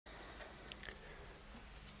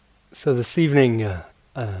So this evening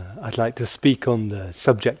I'd like to speak on the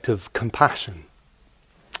subject of compassion.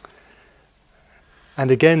 And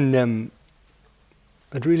again,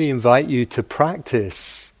 I'd really invite you to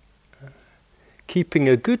practice keeping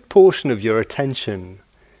a good portion of your attention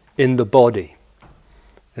in the body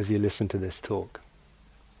as you listen to this talk.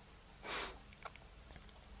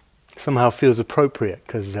 Somehow feels appropriate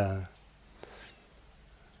because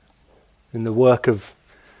in the work of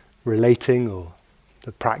relating or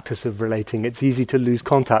the practice of relating, it's easy to lose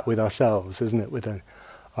contact with ourselves, isn't it? With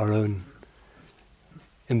our own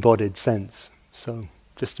embodied sense. So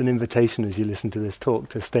just an invitation as you listen to this talk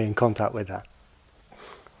to stay in contact with that.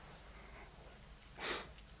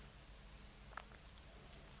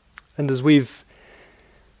 And as we've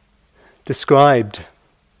described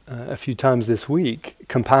a few times this week,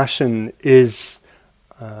 compassion is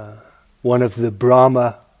one of the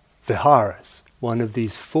Brahma Viharas, one of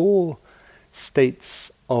these four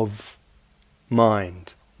states of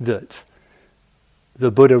mind that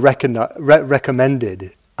the Buddha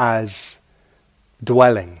recommended as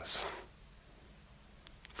dwellings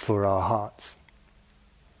for our hearts.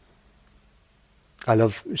 I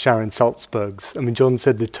love Sharon Salzberg's. John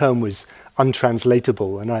said the term was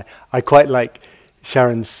untranslatable, and I quite like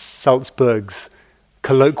Sharon Salzberg's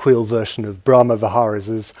colloquial version of Brahma Viharas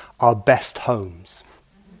as our best homes.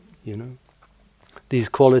 These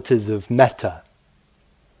qualities of metta,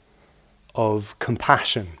 of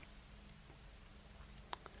compassion,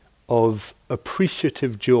 of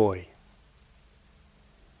appreciative joy,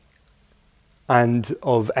 and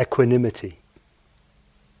of equanimity.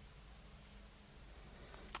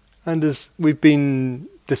 And as we've been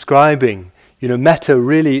describing, metta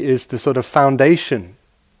really is the sort of foundation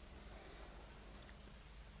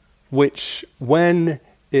which when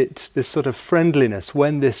this sort of friendliness,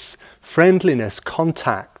 when this friendliness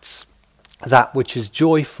contacts that which is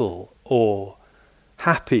joyful or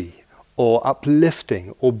happy or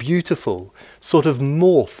uplifting or beautiful, sort of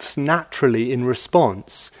morphs naturally in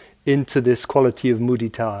response into this quality of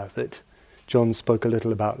mudita that John spoke a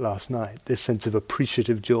little about last night, this sense of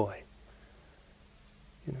appreciative joy.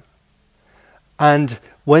 And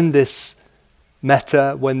when this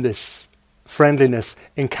metta, when this friendliness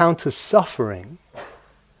encounters suffering,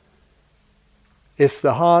 if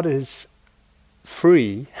the heart is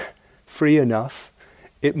free enough,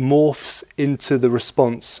 it morphs into the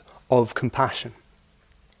response of compassion.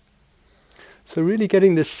 So really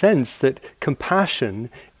getting this sense that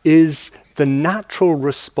compassion is the natural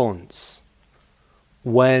response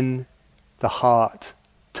when the heart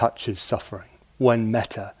touches suffering, when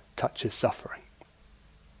metta touches suffering.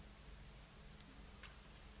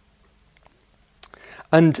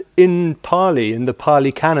 And in Pali, in the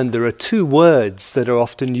Pali canon, there are two words that are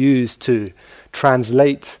often used to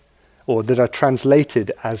translate, or that are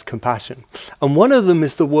translated as compassion. And one of them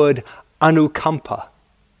is the word anukampa,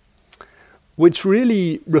 which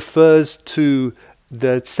really refers to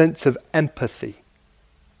the sense of empathy,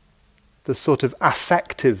 the sort of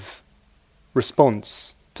affective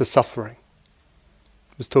response to suffering.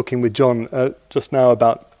 I was talking with John just now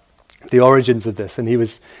about the origins of this, and he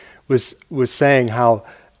was saying how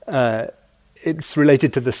it's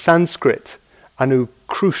related to the Sanskrit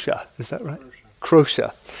anukrusha, is that right?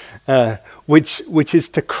 Krosha, which is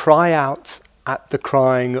to cry out at the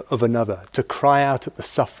crying of another, to cry out at the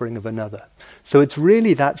suffering of another. So it's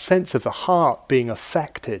really that sense of the heart being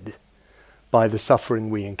affected by the suffering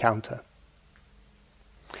we encounter.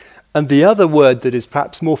 And the other word that is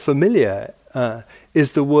perhaps more familiar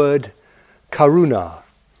is the word karuna,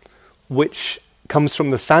 which comes from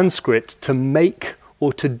the Sanskrit to make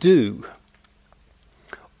or to do,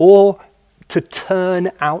 or to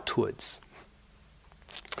turn outwards.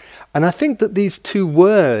 And I think that these two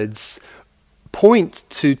words point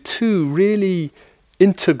to two really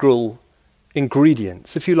integral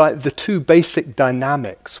ingredients, if you like, the two basic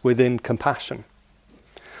dynamics within compassion.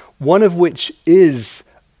 One of which is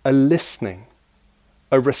a listening,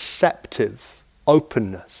 a receptive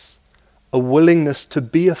openness, a willingness to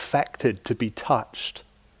be affected, to be touched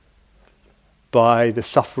by the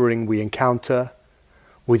suffering we encounter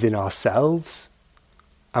within ourselves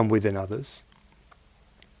and within others.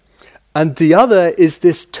 And the other is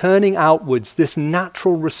this turning outwards, this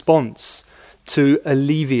natural response to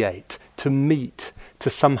alleviate, to meet, to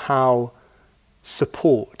somehow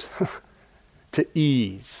support, to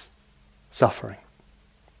ease suffering.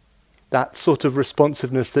 That sort of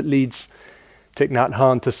responsiveness that leads Thich Nhat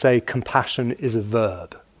Hanh to say compassion is a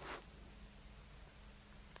verb.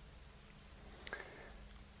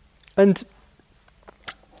 And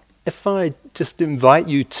if I just invite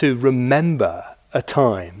you to remember a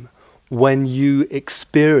time when you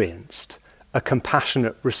experienced a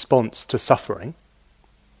compassionate response to suffering,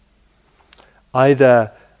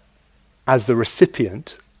 either as the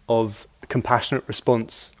recipient of a compassionate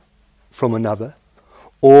response from another,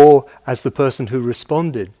 or as the person who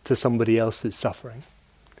responded to somebody else's suffering.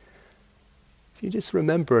 If you just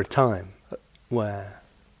remember a time where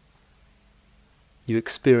you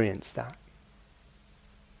experienced that.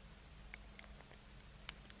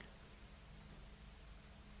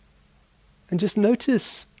 And just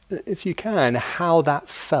notice, if you can, how that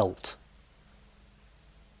felt.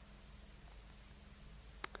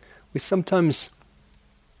 We sometimes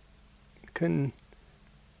can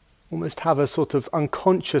almost have a sort of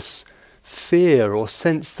unconscious fear or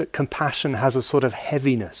sense that compassion has a sort of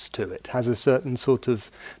heaviness to it, has a certain sort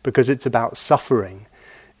of, because it's about suffering,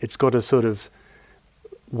 it's got a sort of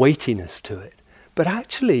weightiness to it. But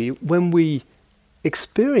actually, when we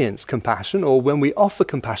experience compassion, or when we offer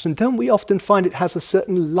compassion, don't we often find it has a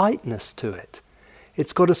certain lightness to it?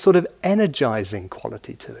 It's got a sort of energizing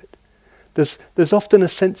quality to it. There's often a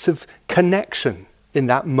sense of connection in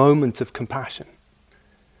that moment of compassion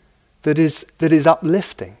that is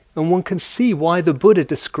uplifting. And one can see why the Buddha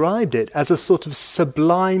described it as a sort of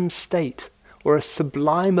sublime state, or a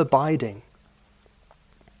sublime abiding.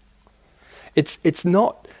 It's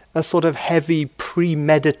not a sort of heavy,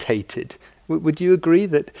 premeditated. Would you agree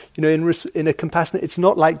that, in a compassionate, it's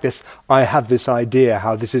not like this, I have this idea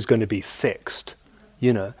how this is going to be fixed,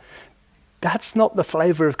 That's not the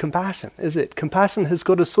flavor of compassion, is it? Compassion has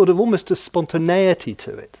got a sort of almost a spontaneity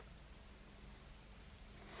to it.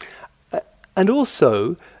 And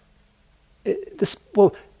also,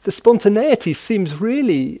 the spontaneity seems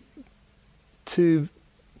really to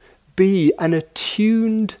be an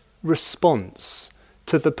attuned response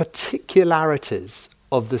to the particularities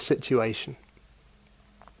of the situation.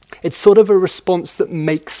 It's sort of a response that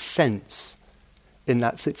makes sense in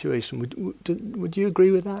that situation. Would you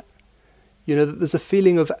agree with that? That there's a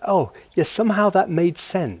feeling of, oh, yes, somehow that made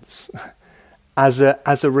sense as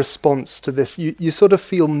a response to this. You sort of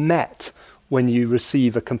feel met when you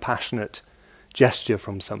receive a compassionate gesture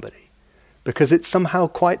from somebody, because it's somehow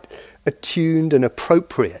quite attuned and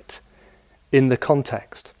appropriate in the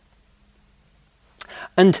context.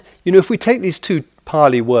 And, if we take these two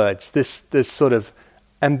Pali words, this sort of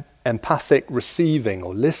empathic receiving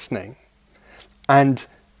or listening, and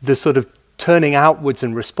the sort of turning outwards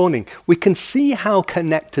and responding, we can see how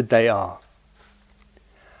connected they are.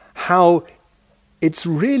 How it's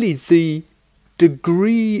really the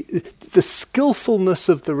degree, the skillfulness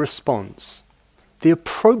of the response, the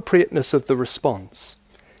appropriateness of the response,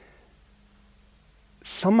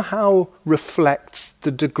 somehow reflects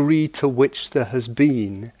the degree to which there has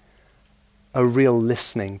been a real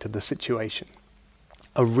listening to the situation,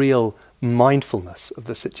 a real mindfulness of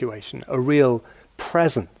the situation, a real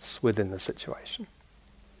presence within the situation.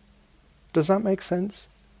 Does that make sense?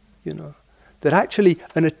 That actually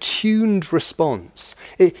an attuned response,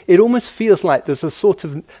 it almost feels like there's a sort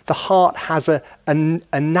of, the heart has a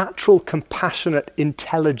natural compassionate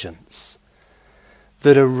intelligence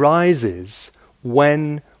that arises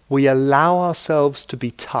when we allow ourselves to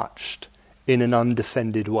be touched in an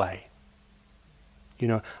undefended way.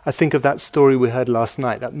 I think of that story we heard last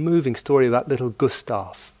night, that moving story about little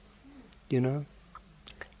Gustav.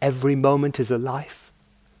 Every moment is a life.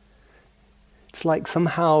 It's like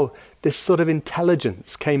somehow this sort of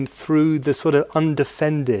intelligence came through the sort of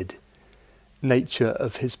undefended nature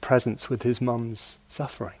of his presence with his mum's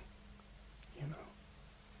suffering.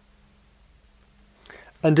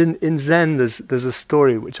 And in Zen, there's a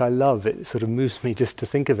story which I love. It sort of moves me just to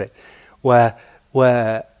think of it, where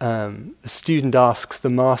the student asks the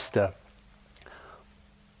master,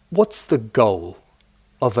 "What's the goal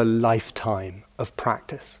of a lifetime of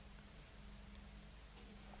practice?"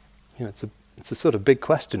 It's a sort of big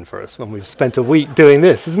question for us when we've spent a week doing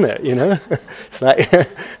this, isn't it? It's like,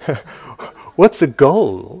 what's the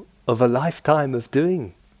goal of a lifetime of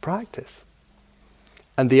doing practice?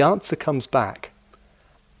 And the answer comes back,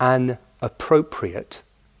 an appropriate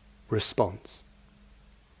response.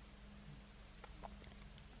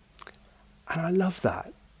 And I love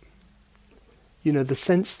that. The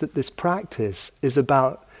sense that this practice is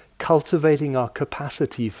about cultivating our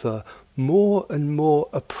capacity for more and more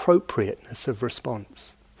appropriateness of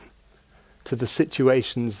response to the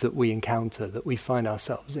situations that we encounter, that we find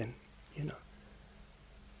ourselves in.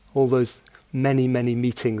 All those many, many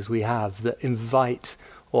meetings we have that invite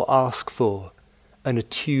or ask for an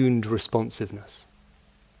attuned responsiveness.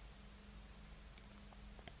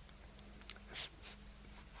 It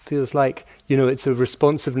feels like, it's a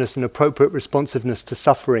responsiveness, an appropriate responsiveness to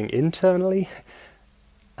suffering internally,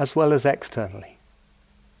 as well as externally.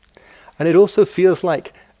 And it also feels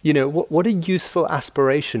like, what a useful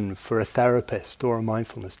aspiration for a therapist or a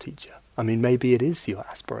mindfulness teacher. I mean, maybe it is your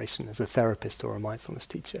aspiration as a therapist or a mindfulness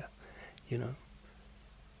teacher, It's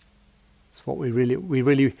what we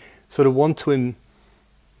really sort of want to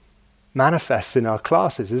manifest in our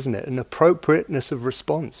classes, isn't it? An appropriateness of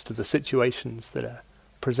response to the situations that are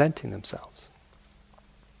presenting themselves.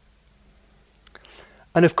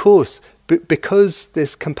 And of course, because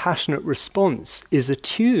this compassionate response is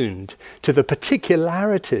attuned to the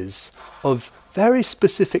particularities of very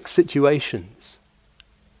specific situations,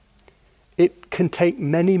 it can take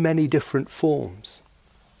many, many different forms.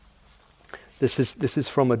 This is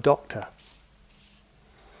from a doctor.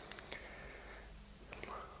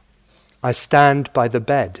 I stand by the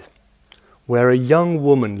bed where a young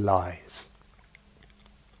woman lies,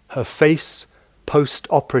 her face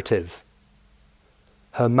post-operative,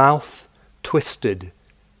 her mouth twisted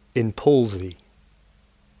in palsy.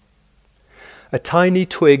 A tiny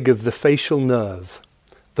twig of the facial nerve,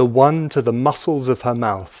 the one to the muscles of her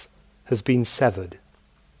mouth, has been severed.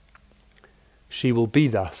 She will be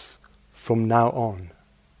thus from now on.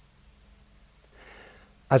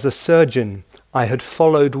 As a surgeon, I had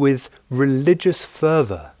followed with religious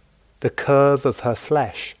fervour the curve of her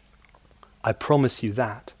flesh. I promise you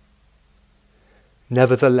that.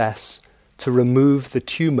 Nevertheless, to remove the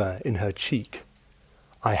tumour in her cheek,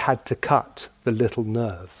 I had to cut the little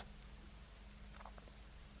nerve.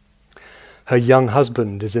 Her young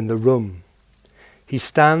husband is in the room. He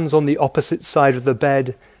stands on the opposite side of the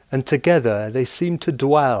bed, and together they seem to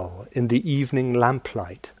dwell in the evening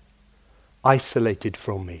lamplight, isolated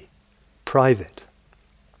from me, private.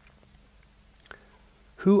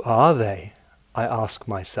 Who are they, I ask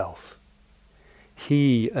myself,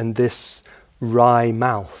 he and this wry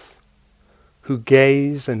mouth, who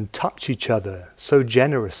gaze and touch each other so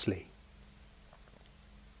generously?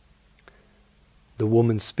 The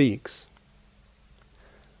woman speaks.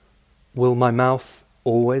 Will my mouth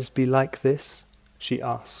always be like this? She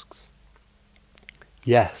asks.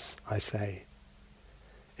 Yes, I say.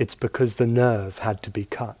 It's because the nerve had to be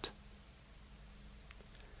cut.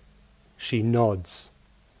 She nods,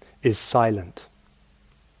 is silent.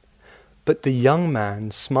 But the young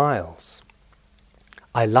man smiles.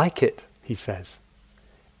 I like it, he says.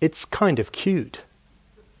 It's kind of cute.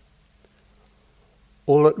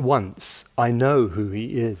 All at once, I know who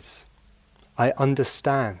he is. I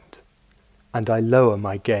understand, and I lower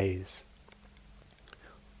my gaze.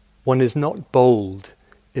 One is not bold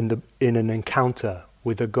in an encounter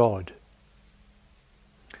with a god.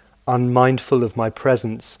 Unmindful of my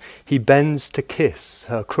presence, he bends to kiss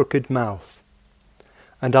her crooked mouth.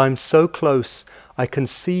 And I'm so close, I can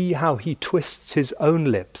see how he twists his own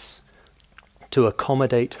lips to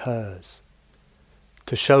accommodate hers,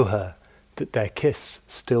 to show her that their kiss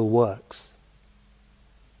still works.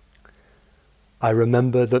 I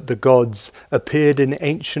remember that the gods appeared in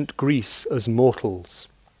ancient Greece as mortals,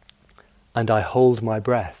 and I hold my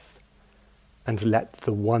breath and let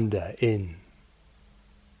the wonder in.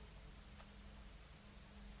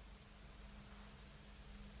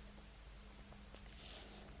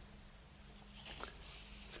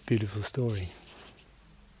 It's a beautiful story.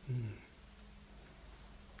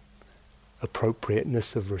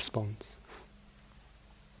 Appropriateness of response.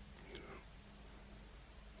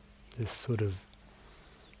 This sort of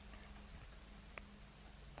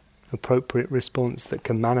appropriate response that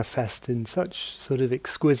can manifest in such sort of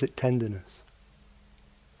exquisite tenderness.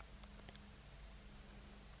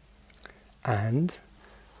 And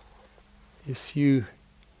if you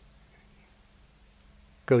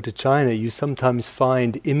go to China, you sometimes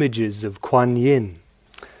find images of Kuan Yin,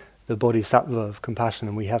 the Bodhisattva of compassion,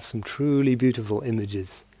 and we have some truly beautiful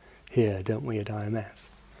images here, don't we, at IMS,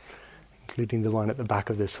 including the one at the back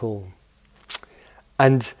of this hall.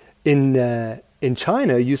 And in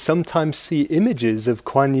China, you sometimes see images of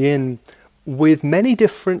Kuan Yin with many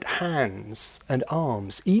different hands and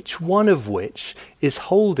arms, each one of which is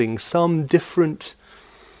holding some different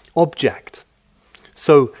object.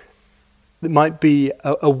 So it might be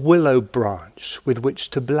a willow branch with which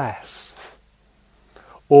to bless,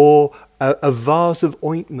 or a vase of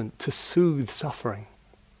ointment to soothe suffering.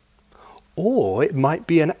 Or it might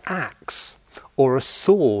be an axe, or a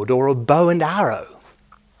sword, or a bow and arrow.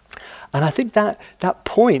 And I think that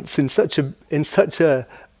points in such a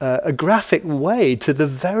graphic way to the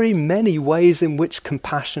very many ways in which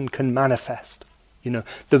compassion can manifest.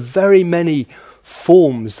 The very many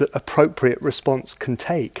forms that appropriate response can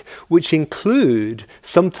take, which include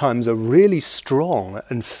sometimes a really strong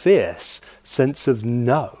and fierce sense of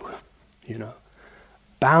no.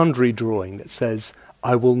 Boundary drawing that says,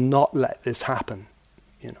 I will not let this happen,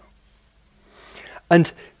 you know.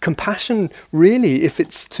 And compassion really, if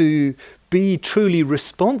it's to be truly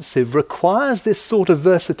responsive, requires this sort of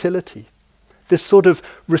versatility, this sort of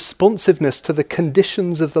responsiveness to the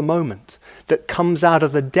conditions of the moment that comes out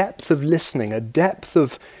of the depth of listening, a depth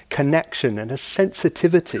of connection and a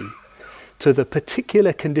sensitivity to the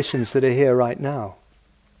particular conditions that are here right now.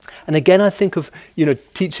 And again, I think of,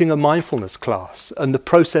 teaching a mindfulness class and the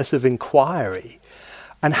process of inquiry,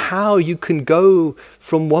 and how you can go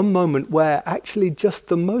from one moment where actually just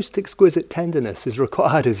the most exquisite tenderness is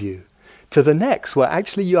required of you to the next where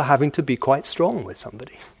actually you're having to be quite strong with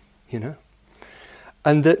somebody,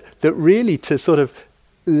 And that really to sort of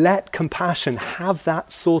let compassion have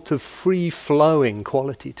that sort of free-flowing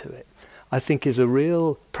quality to it, I think is a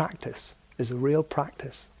real practice.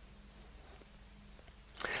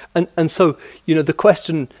 And so, the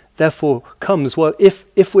question therefore comes, well,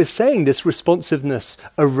 if we're saying this responsiveness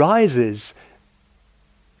arises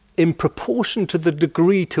in proportion to the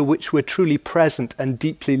degree to which we're truly present and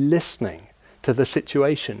deeply listening to the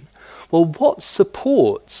situation, well, what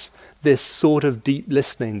supports this sort of deep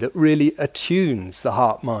listening that really attunes the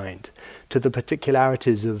heart-mind to the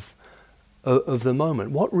particularities of the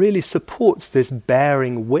moment? What really supports this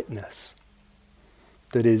bearing witness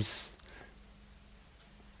that is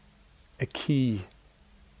the key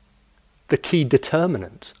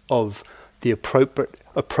determinant of the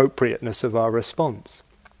appropriateness of our response?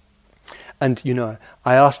 And,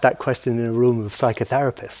 I asked that question in a room of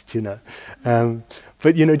psychotherapists,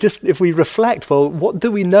 But, just if we reflect, well, what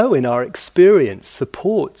do we know in our experience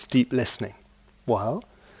supports deep listening? Well,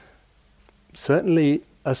 certainly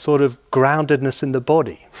a sort of groundedness in the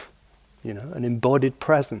body, an embodied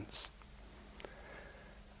presence.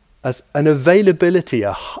 As an availability,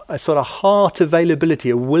 a sort of heart availability,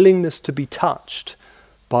 a willingness to be touched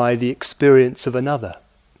by the experience of another.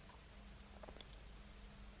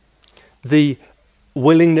 The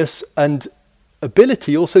willingness and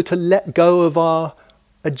ability also to let go of our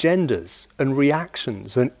agendas and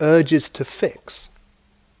reactions and urges to fix,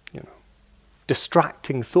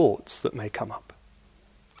 distracting thoughts that may come up.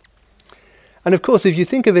 And of course, if you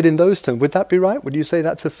think of it in those terms, would that be right? Would you say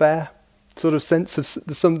that's a fair sort of sense of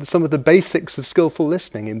some of the basics of skillful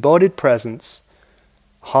listening? Embodied presence,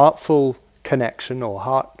 heartful connection or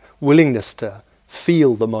heart willingness to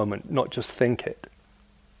feel the moment, not just think it.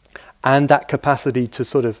 And that capacity to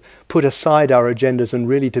sort of put aside our agendas and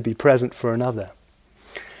really to be present for another.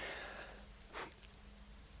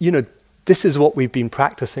 This is what we've been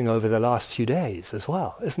practicing over the last few days as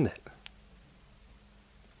well, isn't it?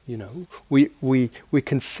 We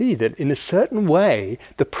can see that in a certain way,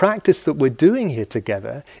 the practice that we're doing here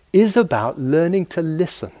together is about learning to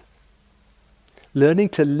listen. Learning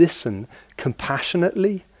to listen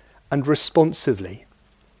compassionately and responsively,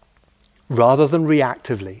 rather than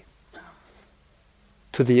reactively,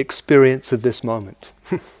 to the experience of this moment.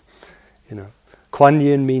 Kuan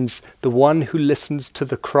Yin means the one who listens to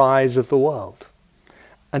the cries of the world.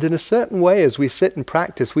 And in a certain way, as we sit and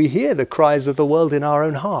practice, we hear the cries of the world in our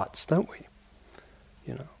own hearts, don't we?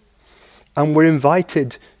 And we're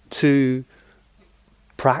invited to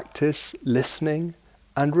practice listening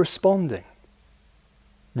and responding,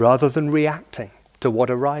 rather than reacting to what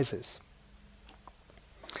arises.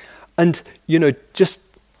 And, just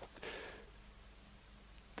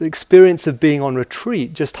the experience of being on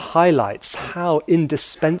retreat just highlights how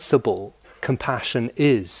indispensable compassion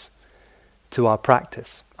is to our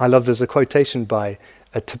practice. I love, there's a quotation by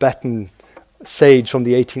a Tibetan sage from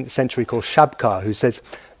the 18th century called Shabkar, who says,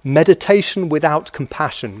 "Meditation without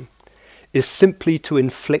compassion is simply to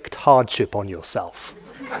inflict hardship on yourself."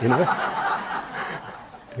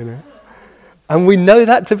 And we know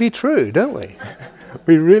that to be true, don't we?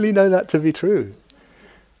 We really know that to be true.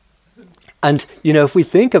 And, if we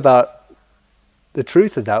think about the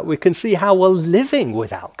truth of that, we can see how well living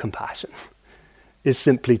without compassion is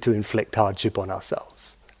simply to inflict hardship on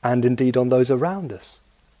ourselves and indeed on those around us.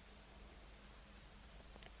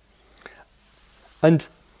 And,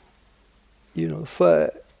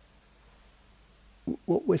 for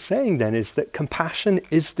what we're saying then is that compassion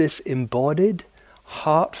is this embodied,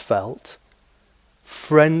 heartfelt,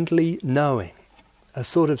 friendly knowing, a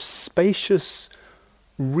sort of spacious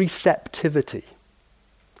receptivity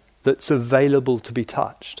that's available to be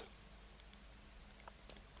touched.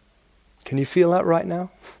 Can you feel that right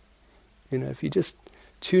now? If you just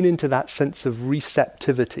tune into that sense of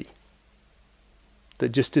receptivity that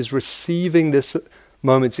just is receiving this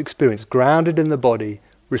moment's experience, grounded in the body,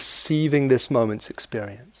 receiving this moment's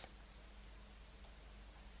experience.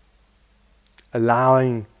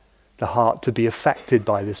 Allowing the heart to be affected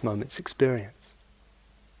by this moment's experience.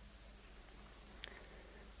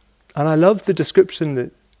 And I love the description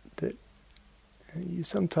that you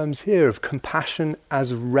sometimes hear of compassion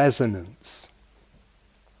as resonance.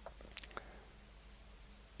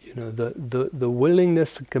 You know, the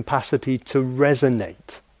willingness and capacity to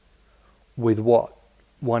resonate with what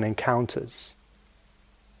one encounters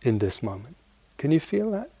in this moment. Can you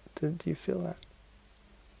feel that? Do you feel that?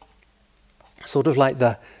 Sort of like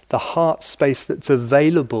the heart space that's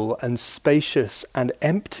available and spacious and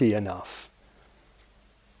empty enough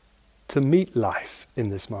to meet life in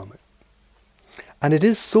this moment. And it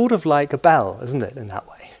is sort of like a bell, isn't it, in that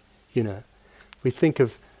way? You know, we think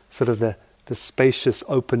of sort of the spacious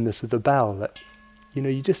openness of the bell that, you know,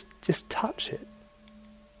 you just touch it.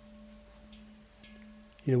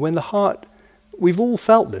 You know, when the heart, we've all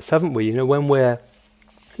felt this, haven't we? You know, when we're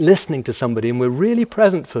listening to somebody and we're really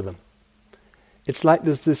present for them, it's like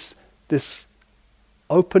there's this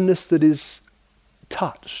openness that is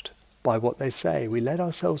touched by what they say. We let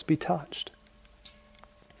ourselves be touched.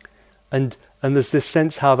 And there's this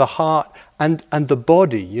sense how the heart and the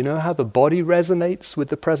body, you know, how the body resonates with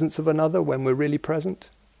the presence of another when we're really present,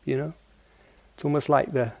 you know? It's almost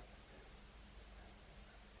like a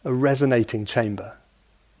resonating chamber.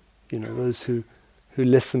 You know, those who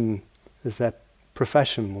listen as their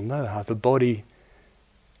profession will know how the body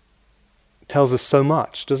tells us so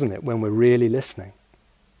much, doesn't it, when we're really listening.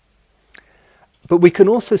 But we can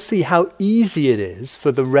also see how easy it is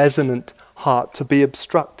for the resonant heart to be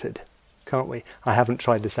obstructed, can't we? I haven't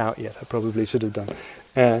tried this out yet. I probably should have done.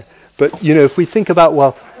 But you know, if we think about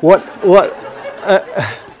what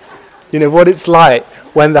you know, what it's like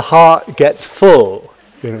when the heart gets full,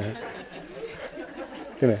 you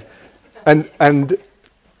know, and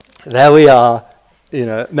there we are, you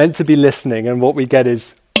know, meant to be listening, and what we get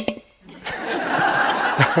is, you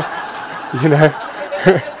know.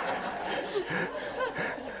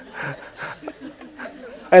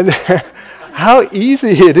 And how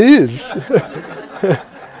easy it is.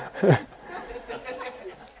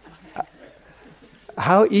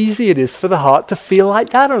 How easy it is for the heart to feel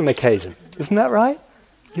like that on occasion. Isn't that right?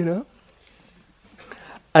 You know?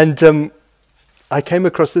 And I came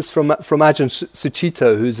across this from Ajahn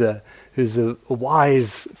Sucitto, who's a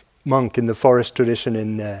wise monk in the forest tradition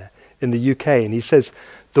in the UK. And he says,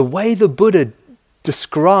 the way the Buddha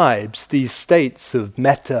describes these states of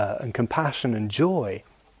metta and compassion and joy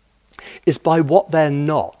is by what they're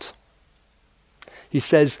not. He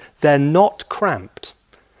says they're not cramped.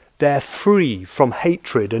 They're free from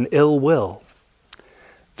hatred and ill will.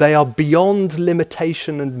 They are beyond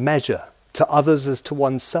limitation and measure to others as to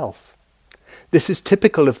oneself. This is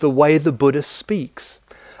typical of the way the Buddha speaks,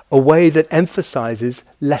 a way that emphasizes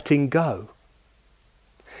letting go.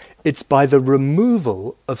 It's by the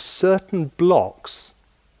removal of certain blocks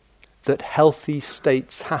that healthy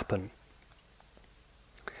states happen.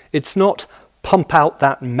 It's not pump out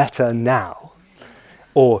that metta now,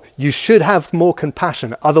 or you should have more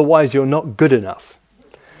compassion, otherwise you're not good enough.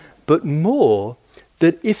 But more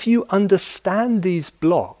that if you understand these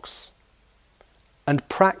blocks and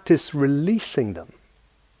practice releasing them,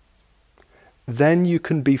 then you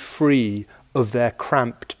can be free of their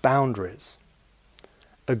cramped boundaries.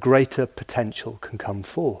 A greater potential can come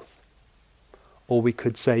forth. Or we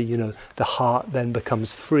could say, you know, the heart then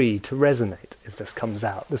becomes free to resonate, if this comes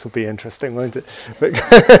out. This will be interesting, won't it? But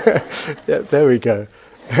yeah, there we go.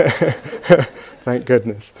 Thank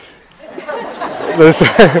goodness.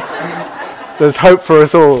 There's hope for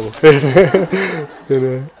us all.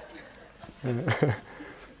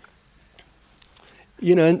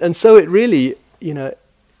 You know, and so it really, you know,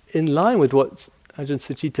 in line with what Ajahn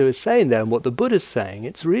Sucitto is saying there and what the Buddha's saying,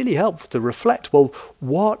 it's really helpful to reflect, well,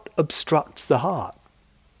 what obstructs the heart?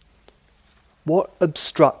 What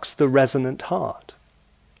obstructs the resonant heart?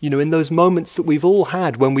 You know, in those moments that we've all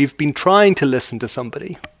had when we've been trying to listen to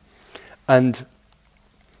somebody and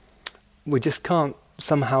we just can't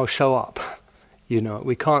somehow show up. You know,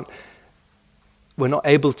 we're not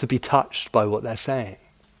able to be touched by what they're saying.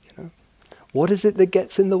 You know, what is it that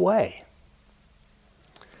gets in the way?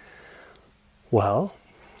 Well,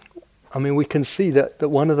 I mean, we can see that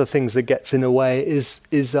one of the things that gets in the way is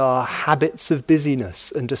our habits of busyness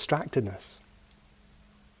and distractedness.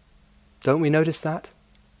 Don't we notice that?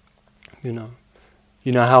 You know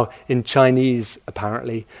how in Chinese,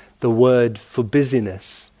 apparently, the word for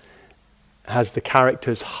busyness has the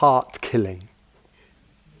characters heart killing.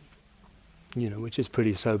 You know, which is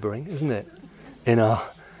pretty sobering, isn't it? In our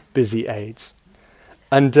busy age.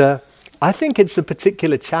 And I think it's a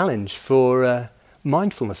particular challenge for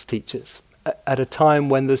mindfulness teachers at a time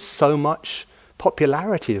when there's so much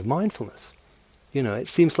popularity of mindfulness. You know, it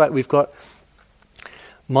seems like we've got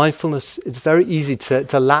mindfulness, it's very easy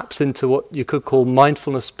to lapse into what you could call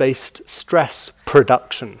mindfulness-based stress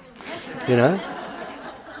production, you know?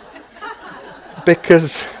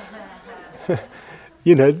 Because,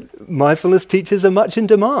 you know, mindfulness teachers are much in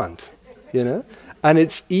demand, you know? And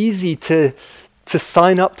it's easy to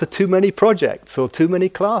sign up to too many projects or too many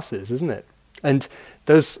classes, isn't it? And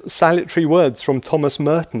those salutary words from Thomas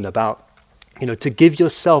Merton about, you know, to give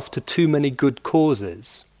yourself to too many good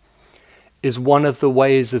causes is one of the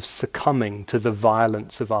ways of succumbing to the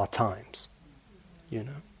violence of our times, you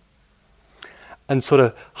know? And sort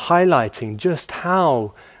of highlighting just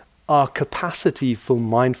how our capacity for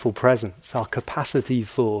mindful presence, our capacity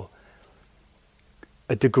for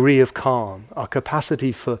a degree of calm, our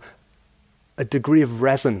capacity for a degree of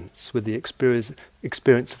resonance with the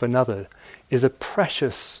experience of another is a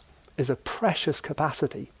precious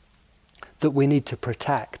capacity that we need to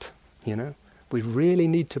protect, you know? We really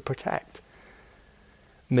need to protect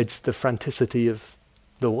amidst the franticity of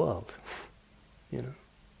the world, you know.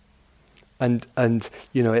 And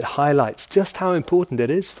you know, it highlights just how important it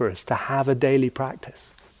is for us to have a daily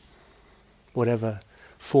practice, whatever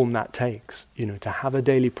form that takes, you know, to have a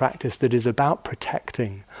daily practice that is about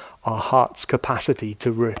protecting our heart's capacity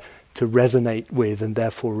to resonate with and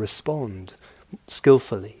therefore respond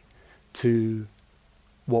skillfully to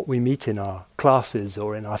what we meet in our classes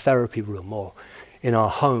or in our therapy room or in our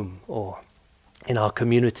home or in our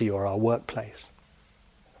community or our workplace.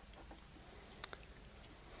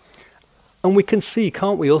 And we can see,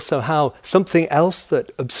 can't we, also how something else that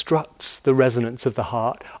obstructs the resonance of the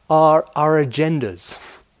heart are our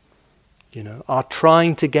agendas, you know, our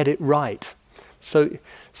trying to get it right. So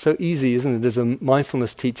easy, isn't it, as a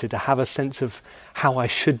mindfulness teacher to have a sense of how I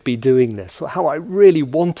should be doing this or how I really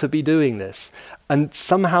want to be doing this. And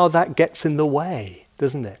somehow that gets in the way,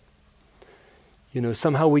 doesn't it? You know,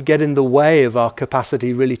 somehow we get in the way of our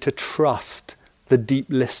capacity really to trust the deep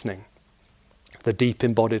listening, the deep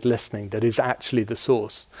embodied listening that is actually the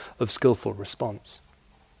source of skillful response.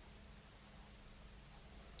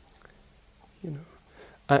 You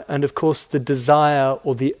know, and of course the desire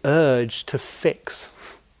or the urge to fix,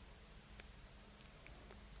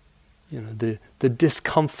 you know, the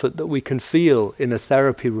discomfort that we can feel in a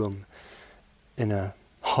therapy room, in a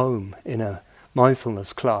home, in a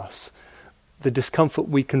mindfulness class, the discomfort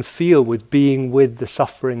we can feel with being with the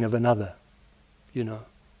suffering of another, you know,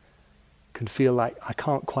 can feel like I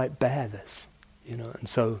can't quite bear this, you know, and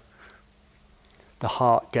so the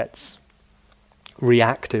heart gets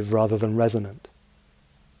reactive rather than resonant.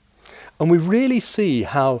 And we really see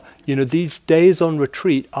how, you know, these days on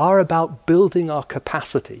retreat are about building our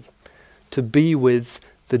capacity to be with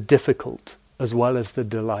the difficult as well as the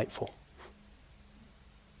delightful,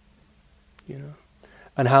 you know.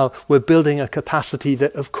 And how we're building a capacity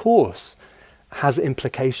that, of course, has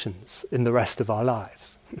implications in the rest of our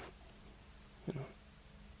lives. You know?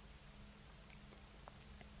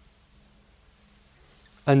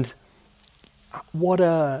 And what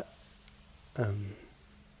a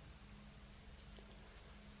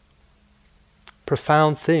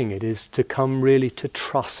profound thing it is to come really to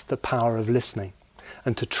trust the power of listening,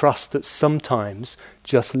 and to trust that sometimes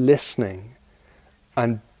just listening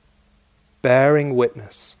and bearing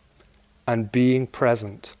witness and being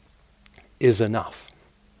present is enough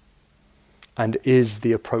and is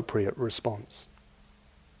the appropriate response.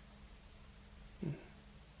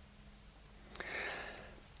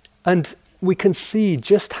 And we can see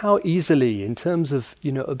just how easily, in terms of,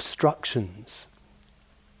 you know, obstructions,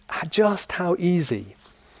 just how easily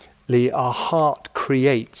our heart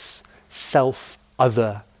creates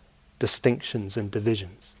self-other distinctions and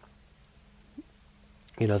divisions.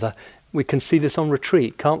 You know, we can see this on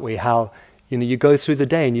retreat, can't we? How, you know, you go through the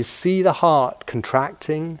day and you see the heart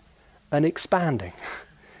contracting and expanding.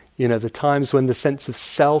 You know, the times when the sense of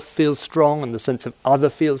self feels strong and the sense of other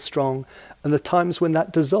feels strong, and the times when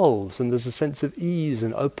that dissolves and there's a sense of ease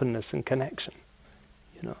and openness and connection.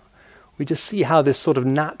 You know, we just see how this sort of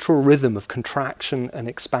natural rhythm of contraction and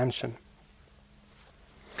expansion.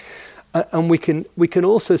 And we can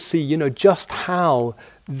also see, you know, just how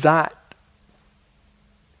that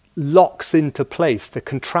locks into place, the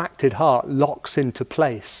contracted heart locks into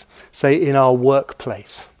place, say in our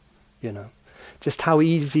workplace, you know, just how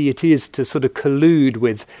easy it is to sort of collude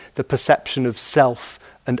with the perception of self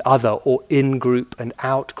and other, or in-group and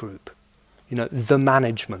out-group, you know, the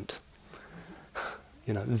management,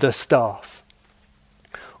 you know, the staff,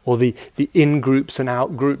 or the in-groups and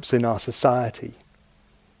out-groups in our society,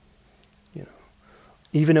 you know,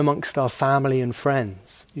 even amongst our family and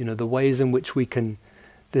friends, you know, the ways in which we can,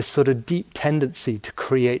 this sort of deep tendency to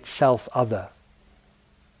create self-other.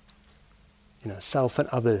 self and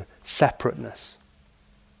other separateness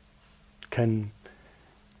can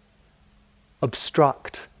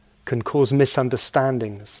obstruct, can cause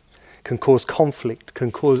misunderstandings, can cause conflict,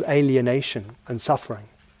 can cause alienation and suffering.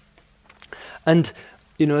 And,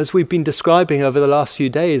 as we've been describing over the last few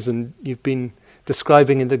days, and you've been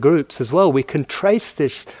describing in the groups as well, we can trace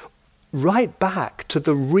this right back to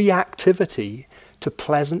the reactivity to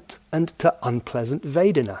pleasant and to unpleasant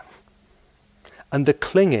Vedana, and the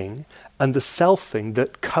clinging and the selfing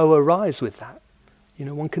that co-arise with that.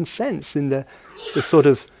 One can sense in the sort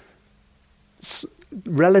of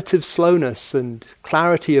relative slowness and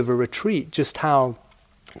clarity of a retreat just how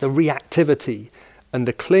the reactivity and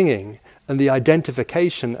the clinging and the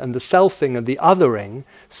identification and the selfing and the othering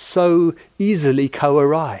so easily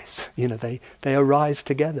co-arise. They arise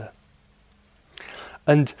together.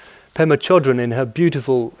 And Pema Chodron, in her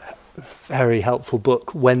beautiful, very helpful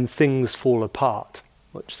book, When Things Fall Apart,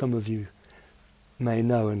 which some of you may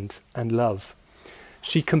know and love,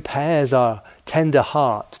 she compares our tender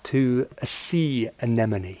heart to a sea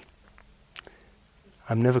anemone.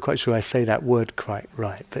 I'm never quite sure I say that word quite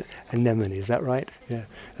right, but anemone, is that right? Yeah,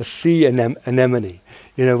 a sea anemone,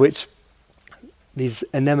 which these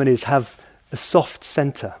anemones have a soft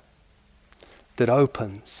center that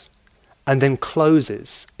opens and then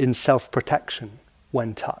closes in self-protection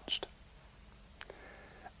when touched.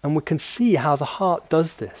 And we can see how the heart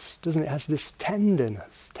does this, doesn't it? It has this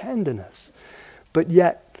tenderness, but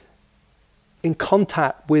yet in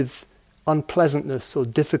contact with unpleasantness or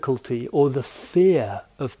difficulty or the fear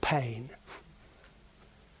of pain,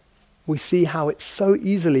 we see how it so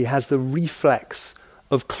easily has the reflex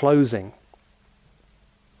of closing.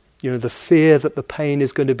 The fear that the pain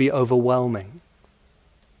is going to be overwhelming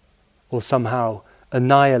or somehow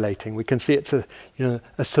annihilating. We can see it's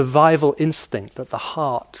a survival instinct that the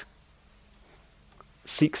heart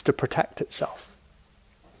seeks to protect itself.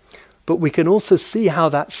 But we can also see how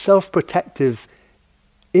that self-protective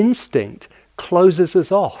instinct closes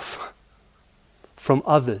us off from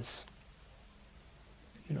others,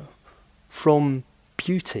 from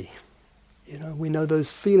beauty. We know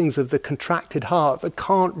those feelings of the contracted heart that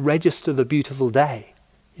can't register the beautiful day,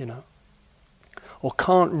 or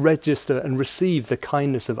can't register and receive the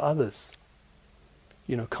kindness of others,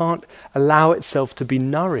 can't allow itself to be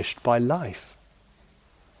nourished by life.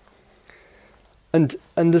 And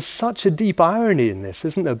there's such a deep irony in this,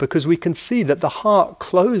 isn't there? Because we can see that the heart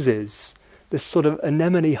closes, this sort of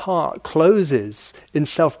anemone heart closes in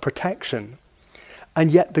self-protection,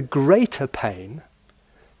 and yet the greater pain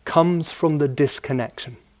comes from the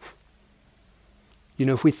disconnection.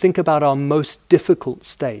 If we think about our most difficult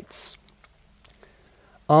states,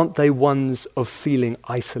 aren't they ones of feeling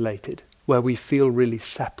isolated, where we feel really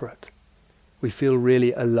separate, we feel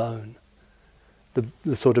really alone?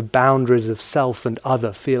 The sort of boundaries of self and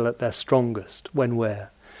other feel at their strongest when we're,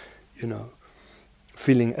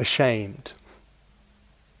 feeling ashamed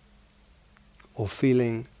or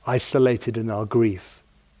feeling isolated in our grief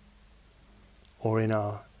or in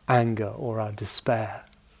our anger or our despair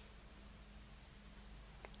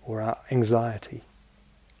or our anxiety.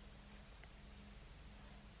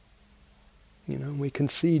 We can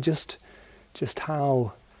see just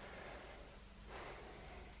how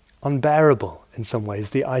unbearable in some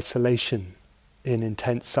ways the isolation in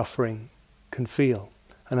intense suffering can feel.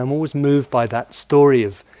 And I'm always moved by that story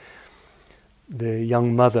of the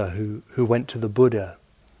young mother who went to the Buddha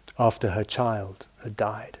after her child had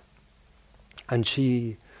died. And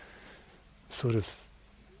she sort of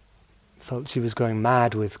felt she was going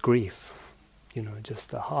mad with grief,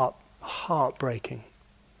 just the heartbreaking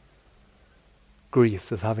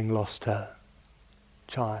grief of having lost her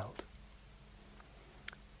child.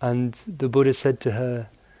 And the Buddha said to her,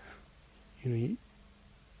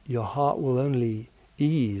 your heart will only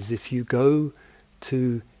ease if you go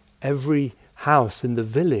to every house in the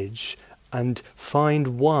village and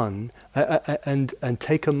find one and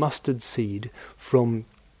take a mustard seed from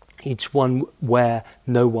each one where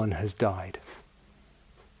no one has died.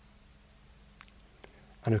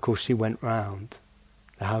 And of course she went round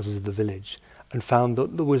the houses of the village and found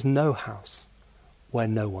that there was no house where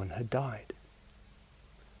no one had died.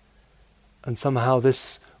 And somehow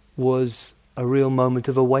this was a real moment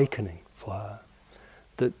of awakening for her,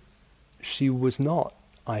 that she was not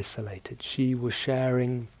isolated. She was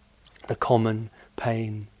sharing the common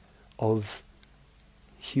pain of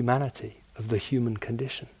humanity, of the human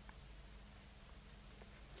condition.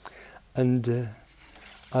 And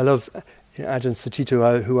I love Ajahn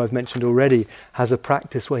Sucitto, who I've mentioned already, has a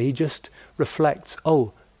practice where he just reflects,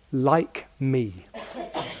 like me.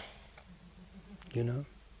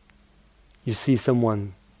 You see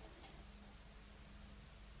someone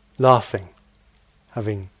laughing,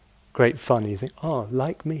 having great fun. You think, oh,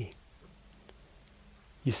 like me.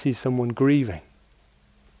 You see someone grieving.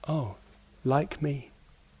 Oh, like me.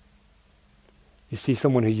 You see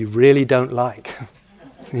someone who you really don't like,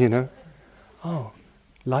 you know. Oh,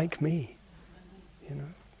 like me, you know.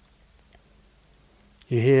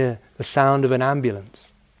 You hear the sound of an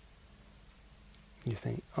ambulance. You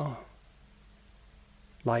think, oh,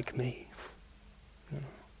 like me. You know.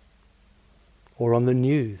 Or on the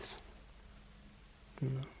news. You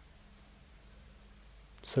know.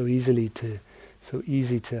 So easy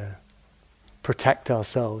to protect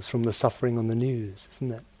ourselves from the suffering on the news,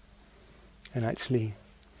 isn't it? And actually,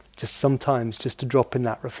 just sometimes just to drop in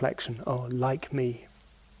that reflection, oh, like me.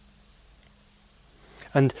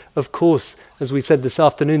 And of course, as we said this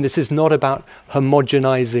afternoon, this is not about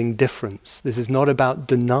homogenizing difference. This is not about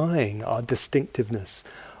denying our distinctiveness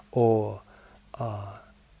or our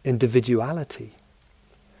individuality.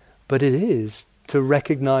 But it is to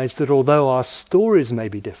recognize that although our stories may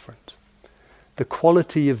be different, the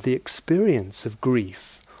quality of the experience of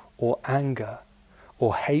grief or anger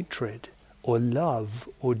or hatred or love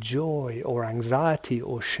or joy or anxiety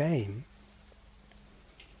or shame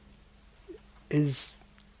is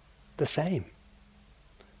the same.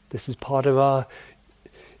 This is part of our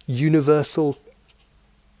universal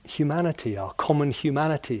humanity, our common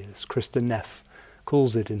humanity, as Kristen Neff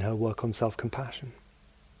calls it in her work on self-compassion.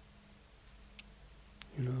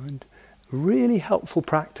 You know, and really helpful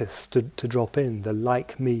practice to drop in, the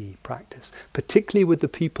like me practice, particularly with the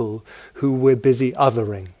people who we're busy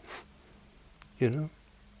othering. You know?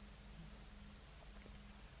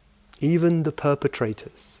 Even the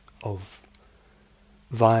perpetrators of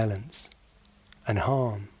violence and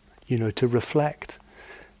harm, you know, to reflect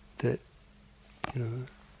that, you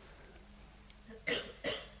know,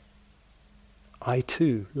 I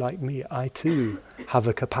too, like me, I too have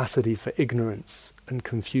a capacity for ignorance and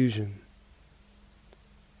confusion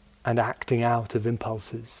and acting out of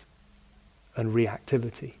impulses and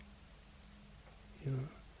reactivity. You know,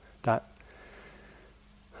 that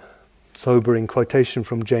sobering quotation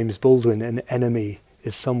from James Baldwin, an enemy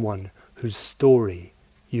is someone whose story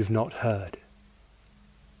you've not heard.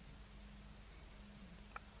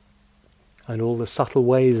 And all the subtle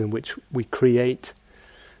ways in which we create,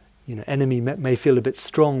 you know, enemy may feel a bit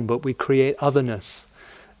strong, but we create otherness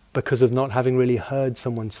because of not having really heard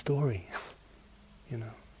someone's story, you know.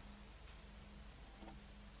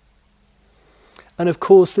 And of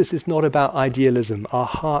course, this is not about idealism. Our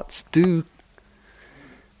hearts do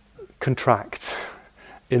contract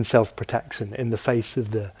in self-protection in the face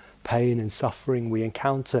of the pain and suffering we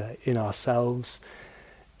encounter in ourselves,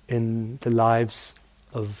 in the lives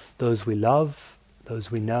of those we love,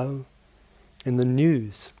 those we know, in the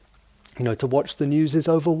news. You know, to watch the news is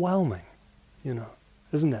overwhelming, you know,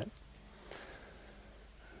 isn't it?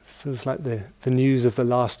 Feels like the news of the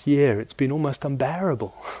last year, it's been almost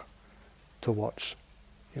unbearable to watch,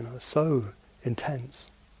 you know, so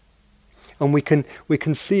intense. And we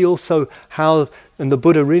can see also how, and the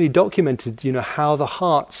Buddha really documented, you know, how the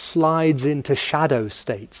heart slides into shadow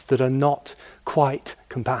states that are not quite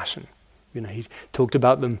compassion. You know, he talked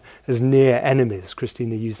about them as near enemies.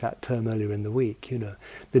 Christina used that term earlier in the week, you know,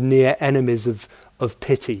 the near enemies of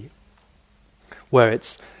pity, where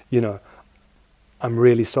it's, you know, I'm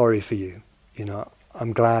really sorry for you, you know,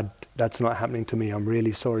 I'm glad that's not happening to me, I'm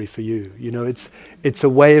really sorry for you. You know, it's a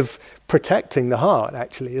way of protecting the heart,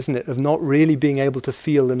 actually, isn't it? Of not really being able to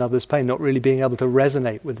feel another's pain, not really being able to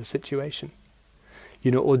resonate with the situation.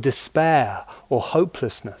 You know, or despair or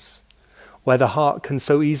hopelessness, where the heart can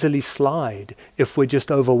so easily slide if we're just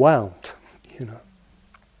overwhelmed, you know.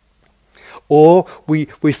 Or we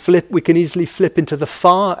can easily flip into the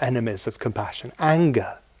far enemies of compassion,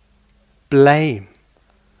 anger, blame,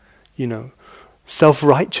 you know,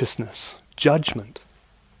 self-righteousness, judgment.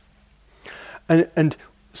 And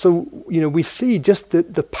so, you know, we see just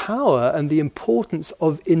the power and the importance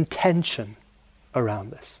of intention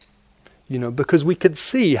around this. You know, because we could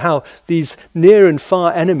see how these near and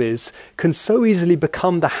far enemies can so easily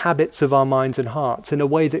become the habits of our minds and hearts in a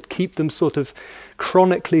way that keep them sort of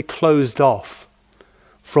chronically closed off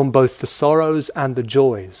from both the sorrows and the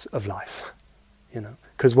joys of life. You know,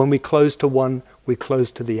 because when we close to one, we close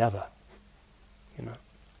to the other. You know,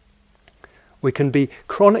 we can be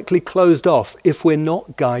chronically closed off if we're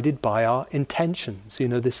not guided by our intentions. You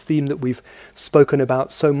know, this theme that we've spoken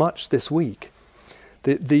about so much this week.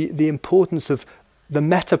 The importance of the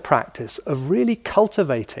metta practice of really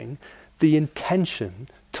cultivating the intention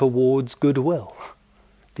towards goodwill.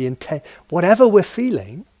 Whatever we're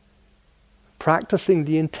feeling, practicing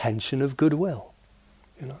the intention of goodwill.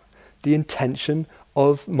 You know, the intention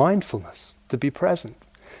of mindfulness, to be present.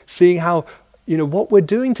 Seeing how, what we're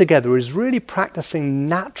doing together is really practicing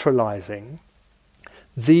naturalizing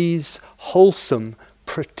these wholesome,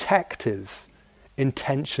 protective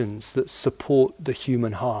intentions that support the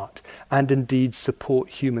human heart and indeed support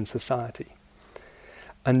human society.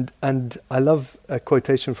 And I love a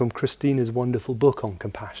quotation from Christina's wonderful book on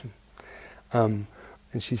compassion. And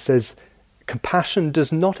she says, compassion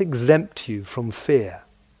does not exempt you from fear,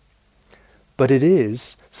 but it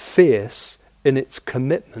is fierce in its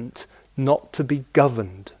commitment not to be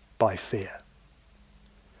governed by fear,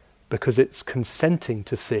 because it's consenting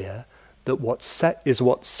to fear that what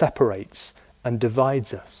separates and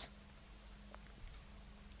divides us.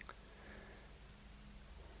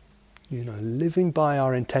 Living by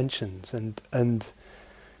our intentions, and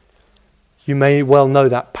you may well know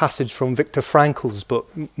that passage from Viktor Frankl's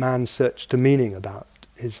book, Man's Search to Meaning, about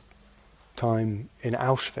his time in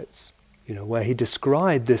Auschwitz, where he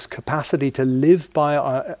described this capacity to live by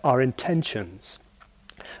our intentions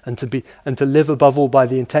and to live above all by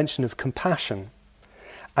the intention of compassion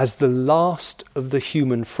as the last of the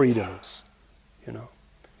human freedoms.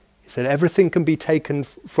 He said everything can be taken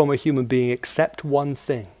from a human being except one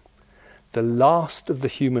thing, the last of the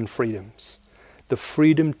human freedoms, the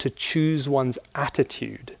freedom to choose one's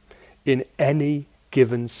attitude in any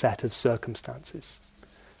given set of circumstances,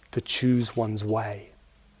 to choose one's way.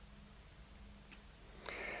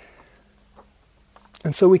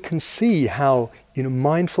 And so we can see how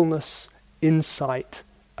mindfulness, insight,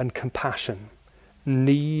 and compassion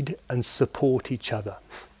need and support each other.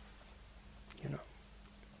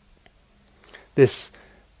 This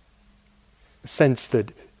sense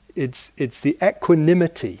that it's the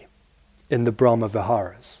equanimity in the Brahma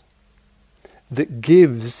Viharas that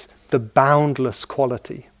gives the boundless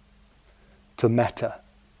quality to metta,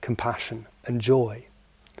 compassion, and joy.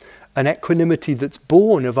 An equanimity that's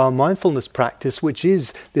born of our mindfulness practice, which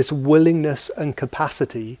is this willingness and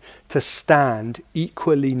capacity to stand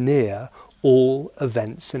equally near all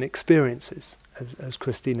events and experiences, as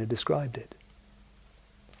Christina described it.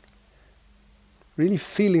 Really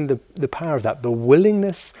feeling the power of that, the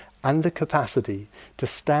willingness and the capacity to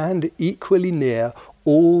stand equally near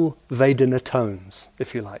all Vedana tones,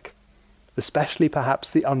 if you like, especially perhaps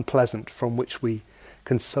the unpleasant from which we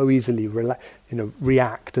can so easily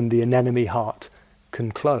react and the anemone heart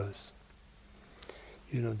can close.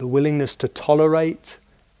 The willingness to tolerate,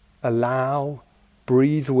 allow,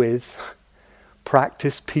 breathe with,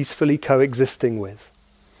 practice peacefully coexisting with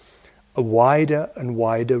a wider and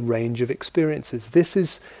wider range of experiences. This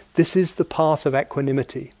is the path of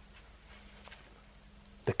equanimity,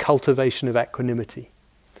 the cultivation of equanimity,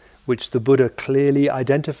 which the Buddha clearly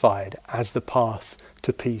identified as the path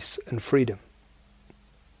to peace and freedom.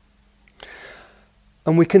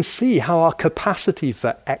 And we can see how our capacity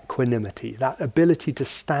for equanimity, that ability to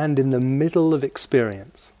stand in the middle of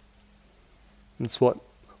experience, that's what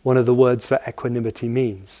one of the words for equanimity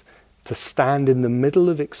means, to stand in the middle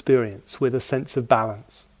of experience with a sense of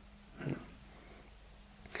balance.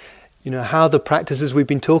 How the practices we've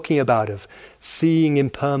been talking about of seeing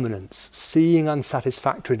impermanence, seeing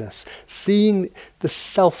unsatisfactoriness, seeing the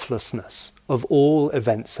selflessness of all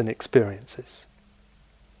events and experiences,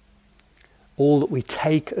 all that we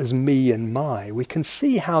take as me and my, we can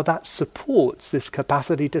see how that supports this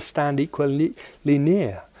capacity to stand equally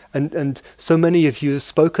near. And so many of you have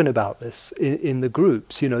spoken about this in the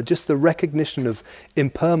groups, just the recognition of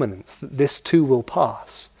impermanence, that this too will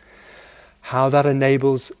pass. How that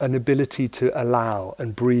enables an ability to allow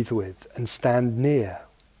and breathe with and stand near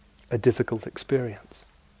a difficult experience.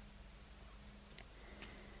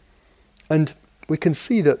 And we can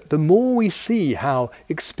see that the more we see how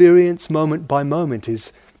experience moment by moment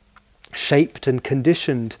is shaped and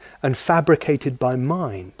conditioned and fabricated by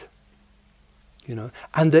mind,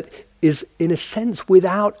 and that is in a sense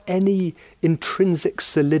without any intrinsic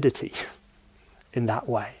solidity in that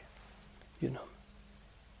way,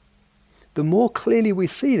 The more clearly we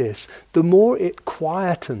see this, the more it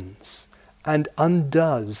quietens and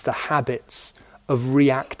undoes the habits of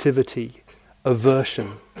reactivity,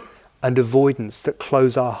 aversion, and avoidance that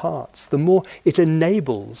close our hearts. The more it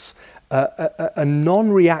enables a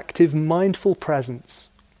non-reactive mindful presence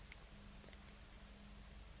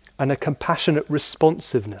and a compassionate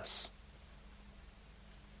responsiveness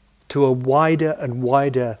to a wider and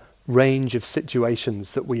wider range of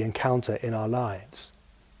situations that we encounter in our lives,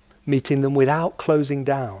 meeting them without closing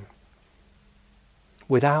down,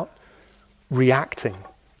 without reacting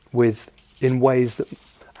in ways that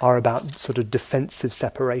are about sort of defensive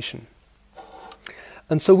separation.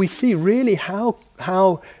 And so we see really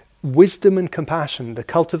how wisdom and compassion, the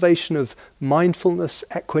cultivation of mindfulness,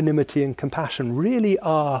 equanimity and compassion really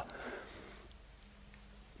are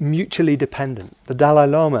mutually dependent. The Dalai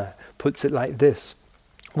Lama puts it like this: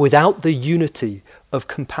 without the unity of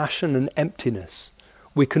compassion and emptiness,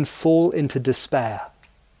 we can fall into despair.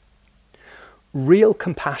 Real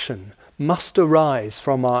compassion must arise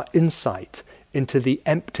from our insight into the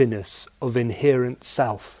emptiness of inherent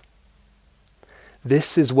self.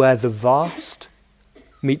 This is where the vast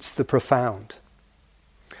meets the profound.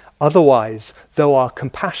 Otherwise, though our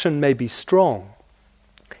compassion may be strong,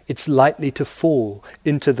 it's likely to fall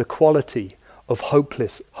into the quality of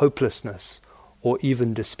hopelessness or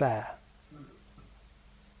even despair.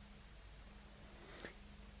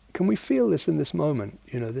 Can we feel this in this moment?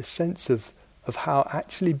 This sense of how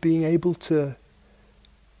actually being able to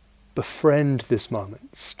befriend this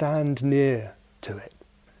moment, stand near to it,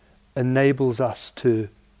 enables us to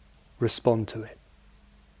respond to it.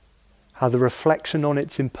 How the reflection on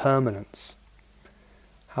its impermanence,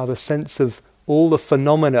 how the sense of all the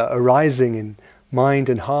phenomena arising in mind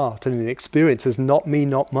and heart and in experience as not me,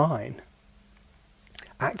 not mine,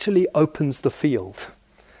 actually opens the field.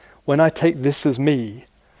 When I take this as me,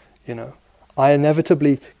 I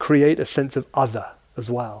inevitably create a sense of other as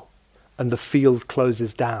well, and the field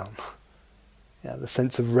closes down. The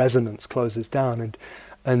sense of resonance closes down,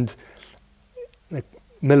 and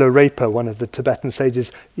Milarepa, one of the Tibetan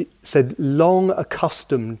sages, said, long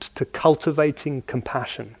accustomed to cultivating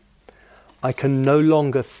compassion, I can no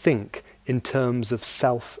longer think in terms of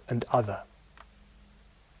self and other.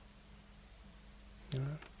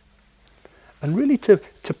 And really to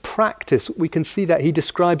practice, we can see that he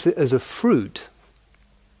describes it as a fruit,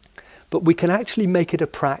 but we can actually make it a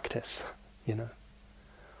practice,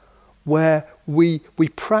 where we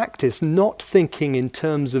practice not thinking in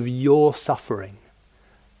terms of your suffering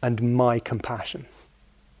and my compassion.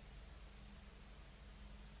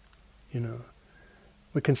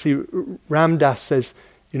 We can see Ram Dass says,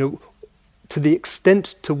 to the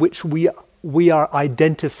extent to which we are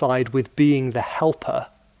identified with being the helper,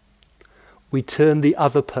 we turn the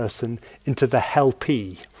other person into the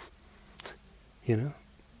helpee.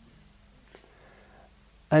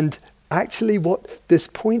 And actually what this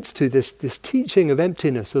points to, this teaching of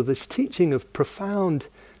emptiness, or this teaching of profound,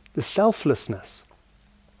 the selflessness,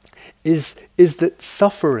 is that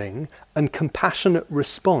suffering and compassionate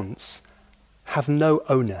response have no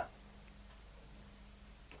owner.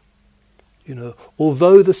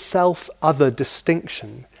 Although the self-other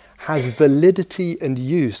distinction has validity and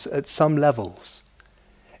use at some levels,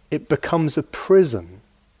 it becomes a prison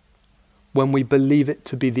when we believe it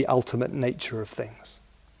to be the ultimate nature of things.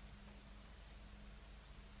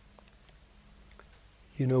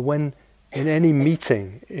 When in any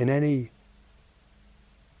meeting, in any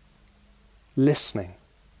listening,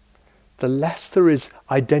 the less there is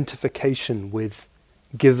identification with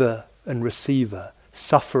giver and receiver,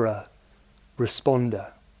 sufferer,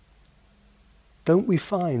 responder, don't we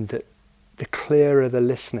find that the clearer the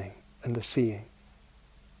listening and the seeing,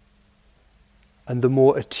 and the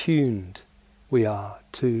more attuned we are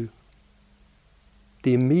to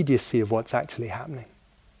the immediacy of what's actually happening,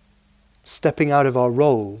 stepping out of our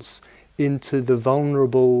roles into the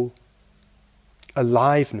vulnerable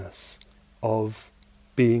aliveness of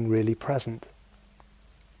being really present.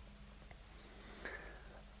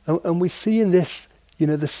 And we see in this,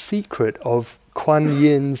 the secret of Kuan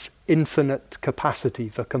Yin's infinite capacity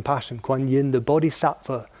for compassion. Kuan Yin, the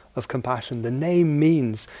bodhisattva of compassion. The name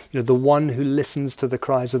means, the one who listens to the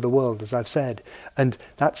cries of the world, as I've said. And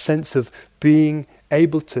that sense of being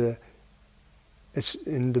able to,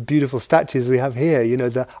 in the beautiful statues we have here,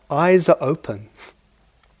 the eyes are open.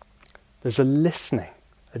 There's a listening,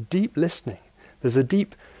 a deep listening. There's a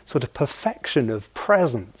deep sort of perfection of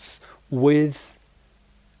presence with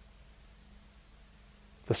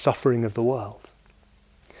the suffering of the world.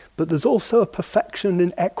 But there's also a perfection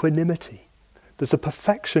in equanimity. There's a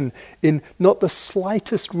perfection in not the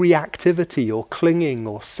slightest reactivity or clinging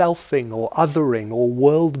or selfing or othering or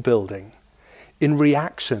world building in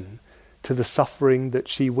reaction to the suffering that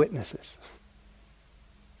she witnesses.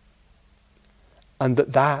 And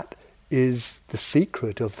that is the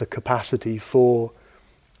secret of the capacity for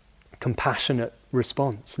compassionate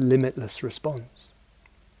response, limitless response.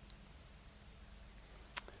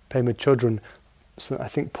 Pema Chodron, I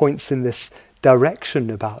think, points in this direction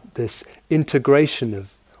about this integration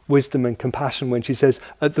of wisdom and compassion when she says,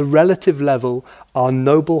 at the relative level, our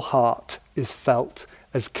noble heart is felt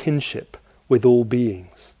as kinship with all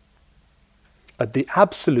beings. At the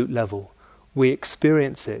absolute level, we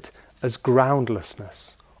experience it as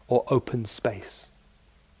groundlessness or open space.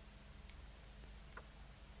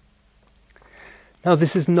 Now,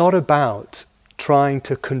 this is not about trying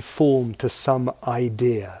to conform to some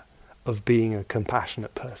idea of being a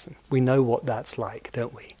compassionate person. We know what that's like,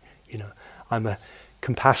 don't we? I'm a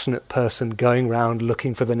compassionate person going around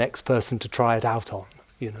looking for the next person to try it out on,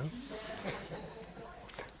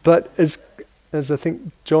 But as I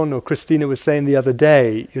think John or Christina was saying the other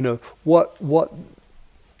day, what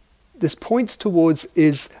this points towards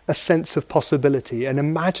is a sense of possibility, an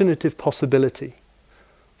imaginative possibility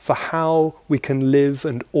for how we can live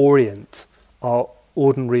and orient our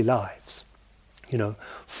ordinary lives.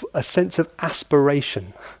 A sense of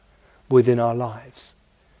aspiration within our lives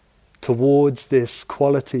towards this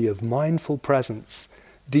quality of mindful presence,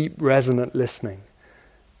 deep resonant listening,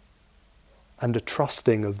 and a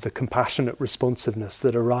trusting of the compassionate responsiveness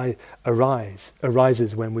that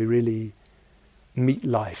arises when we really meet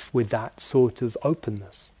life with that sort of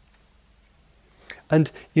openness.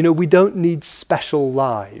 And, we don't need special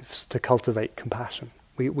lives to cultivate compassion.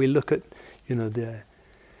 We look at, the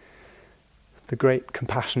great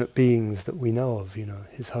compassionate beings that we know of,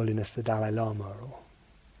 His Holiness the Dalai Lama, or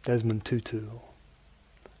Desmond Tutu, or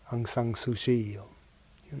Aung San Suu Kyi, or,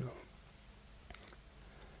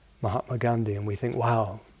 Mahatma Gandhi, and we think,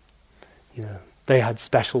 wow, they had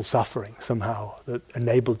special suffering somehow that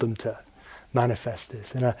enabled them to manifest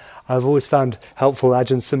this. And I've always found helpful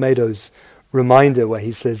Ajahn Sumedho's reminder where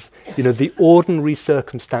he says, the ordinary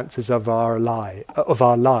circumstances of our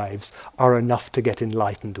lives are enough to get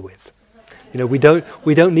enlightened with. We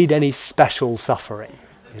don't need any special suffering.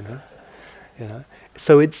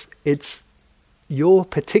 So it's your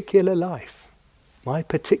particular life, my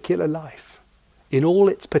particular life, in all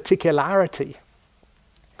its particularity,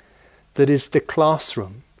 that is the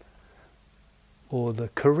classroom or the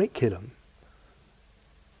curriculum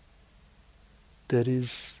that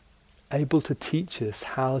is able to teach us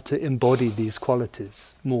how to embody these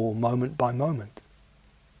qualities more moment by moment.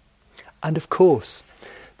 And of course,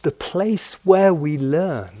 the place where we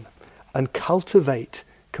learn and cultivate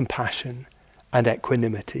compassion and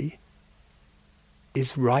equanimity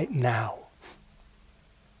is right now.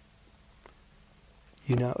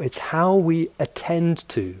 It's how we attend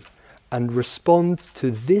to and respond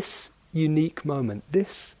to this unique moment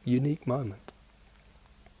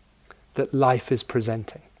that life is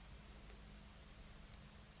presenting.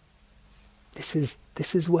 This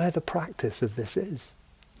is where the practice of this is,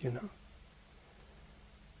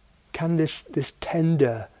 Can this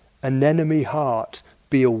tender anemone heart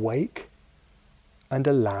be awake and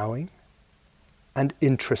allowing and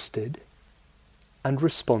interested and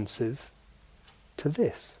responsive to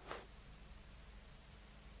this?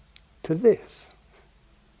 To this.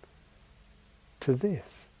 To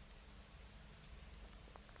this.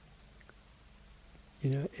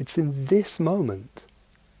 It's in this moment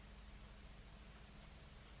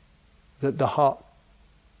that the heart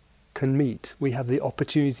can meet. We have the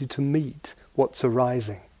opportunity to meet what's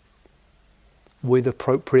arising with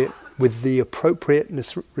the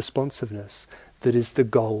appropriateness, responsiveness that is the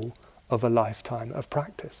goal of a lifetime of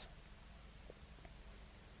practice.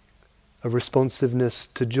 A responsiveness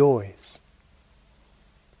to joys,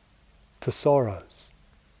 to sorrows,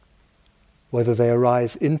 whether they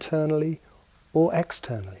arise internally or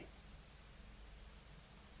externally.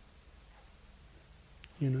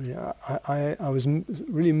 I was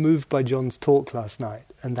really moved by John's talk last night,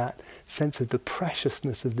 and that sense of the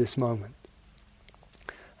preciousness of this moment,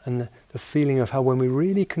 and the feeling of how when we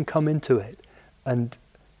really can come into it and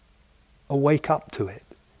awake up to it,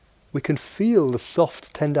 we can feel the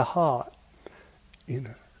soft, tender heart,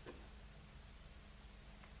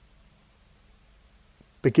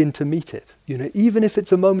 begin to meet it, even if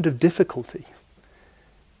it's a moment of difficulty.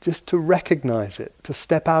 Just to recognize it, to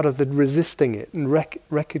step out of the resisting it and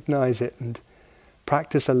recognize it and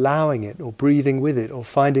practice allowing it or breathing with it or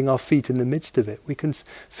finding our feet in the midst of it. We can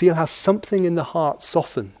feel how something in the heart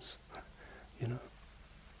softens,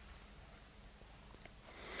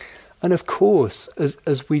 And of course,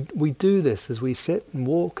 as we do this, as we sit and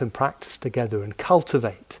walk and practice together and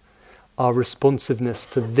cultivate our responsiveness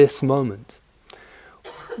to this moment,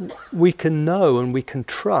 we can know and we can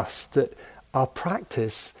trust that our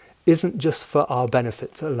practice isn't just for our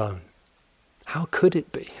benefit alone. How could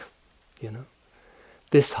it be?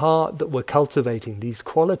 This heart that we're cultivating, these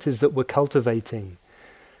qualities that we're cultivating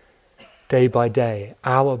day by day,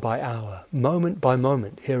 hour by hour, moment by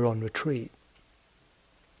moment here on retreat,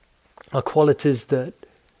 are qualities that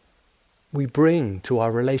we bring to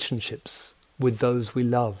our relationships with those we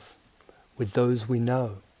love, with those we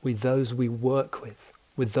know, with those we work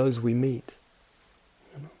with those we meet.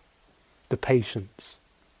 The patience,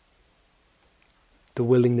 the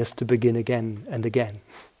willingness to begin again and again,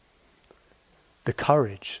 the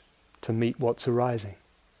courage to meet what's arising,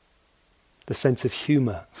 the sense of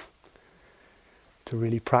humor to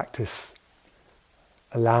really practice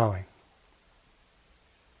allowing,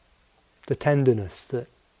 the tenderness that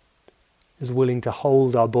is willing to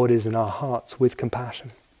hold our bodies and our hearts with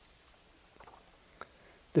compassion.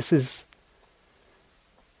 This is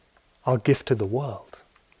our gift to the world,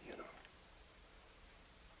 you know.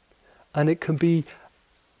 And it can be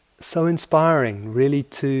so inspiring, really,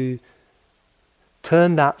 to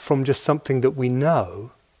turn that from just something that we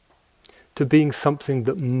know to being something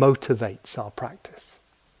that motivates our practice.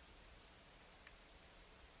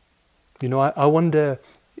 You know, I wonder,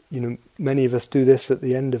 you know, many of us do this at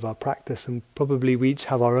the end of our practice, and probably we each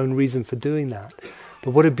have our own reason for doing that.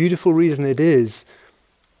 But what a beautiful reason it is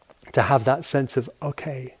to have that sense of,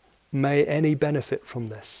 okay, may any benefit from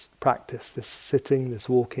this practice, this sitting, this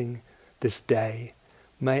walking, this day,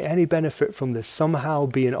 may any benefit from this somehow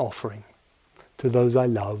be an offering to those I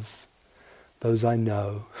love, those I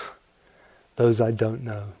know, those I don't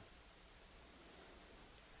know,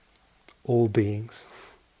 all beings,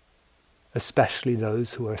 especially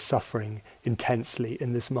those who are suffering intensely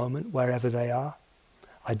in this moment, wherever they are.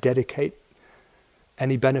 I dedicate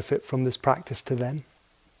any benefit from this practice to them.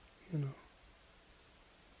 You know,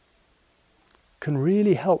 can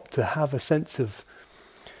really help to have a sense of,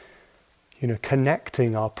 you know,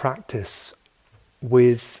 connecting our practice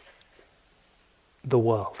with the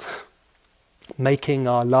world, making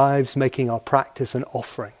our lives, making our practice an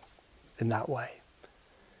offering in that way.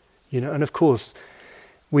 You know, and of course,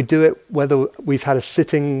 we do it whether we've had a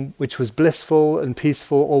sitting which was blissful and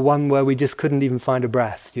peaceful, or one where we just couldn't even find a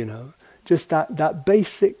breath, you know. Just that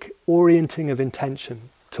basic orienting of intention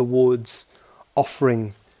towards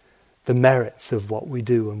offering the merits of what we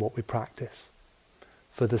do and what we practice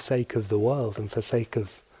for the sake of the world and for sake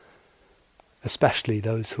of especially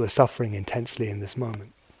those who are suffering intensely in this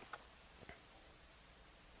moment.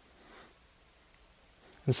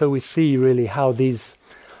 And so we see really how these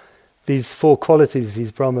four qualities,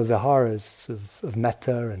 these Brahma Viharas of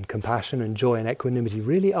metta and compassion and joy and equanimity,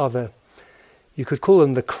 really are you could call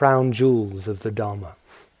them the crown jewels of the Dharma,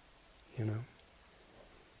 you know.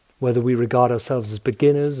 Whether we regard ourselves as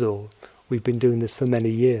beginners or we've been doing this for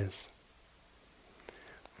many years.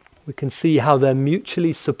 We can see how they're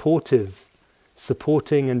mutually supportive,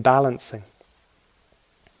 supporting and balancing.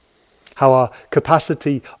 How our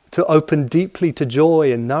capacity to open deeply to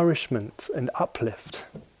joy and nourishment and uplift,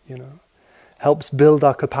 you know, helps build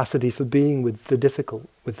our capacity for being with the difficult,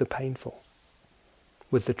 with the painful,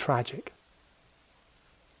 with the tragic.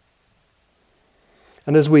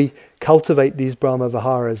 And as we cultivate these Brahma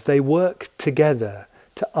Viharas, they work together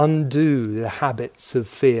to undo the habits of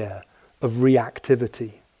fear, of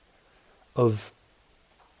reactivity, of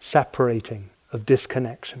separating, of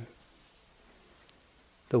disconnection.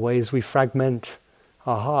 The ways we fragment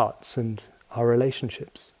our hearts and our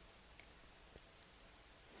relationships.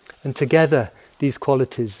 And together, these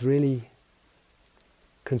qualities really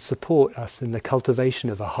can support us in the cultivation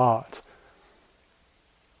of a heart.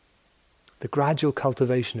 The gradual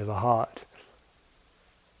cultivation of a heart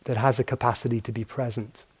that has a capacity to be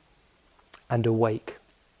present and awake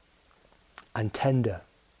and tender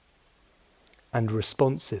and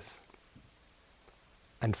responsive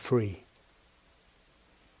and free.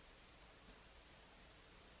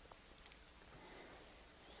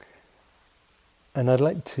 And I'd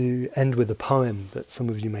like to end with a poem that some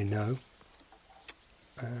of you may know,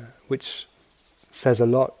 which says a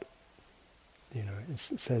lot. You know, it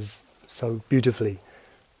says so beautifully,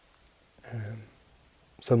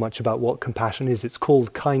 so much about what compassion is. It's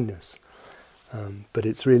called kindness, but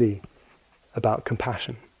it's really about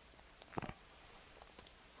compassion.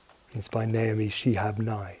 It's by Naomi Shihab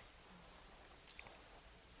Nye.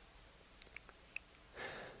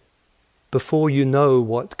 Before you know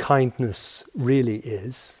what kindness really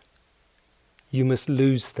is, you must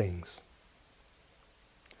lose things.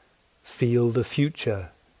 Feel the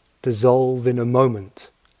future dissolve in a moment,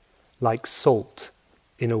 like salt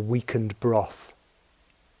in a weakened broth.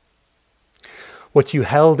 What you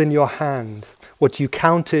held in your hand, what you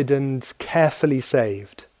counted and carefully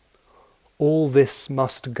saved, all this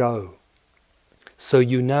must go, so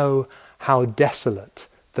you know how desolate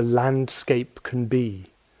the landscape can be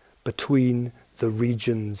between the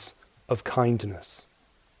regions of kindness.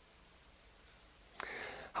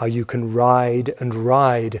 How you can ride and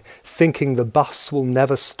ride, thinking the bus will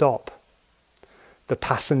never stop. The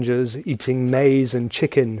passengers eating maize and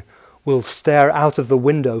chicken will stare out of the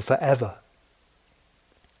window forever.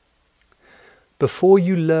 Before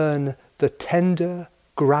you learn the tender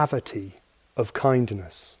gravity of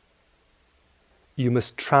kindness, you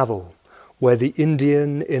must travel where the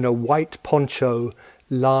Indian in a white poncho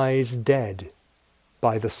lies dead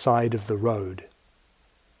by the side of the road.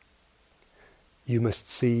 You must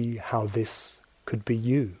see how this could be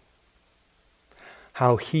you.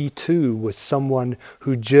 How he too was someone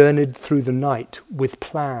who journeyed through the night with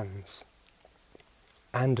plans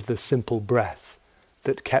and the simple breath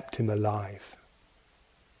that kept him alive.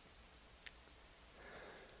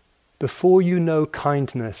 Before you know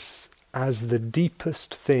kindness as the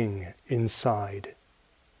deepest thing inside,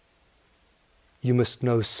 you must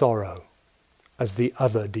know sorrow as the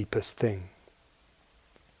other deepest thing.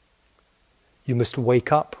 You must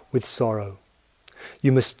wake up with sorrow.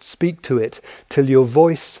 You must speak to it till your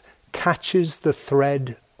voice catches the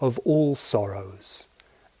thread of all sorrows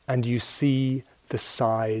and you see the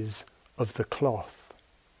size of the cloth.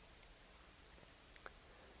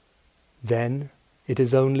 Then it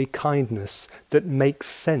is only kindness that makes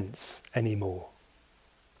sense anymore.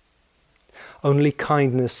 Only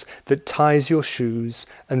kindness that ties your shoes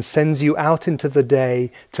and sends you out into the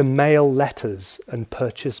day to mail letters and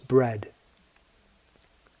purchase bread.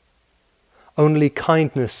 Only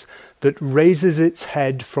kindness that raises its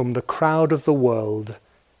head from the crowd of the world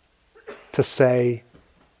to say,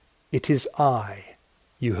 "It is I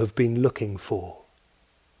you have been looking for,"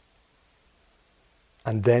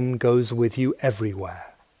 and then goes with you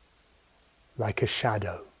everywhere, like a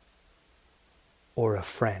shadow or a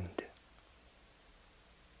friend.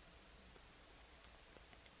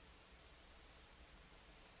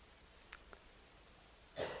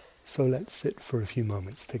 So let's sit for a few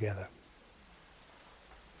moments together.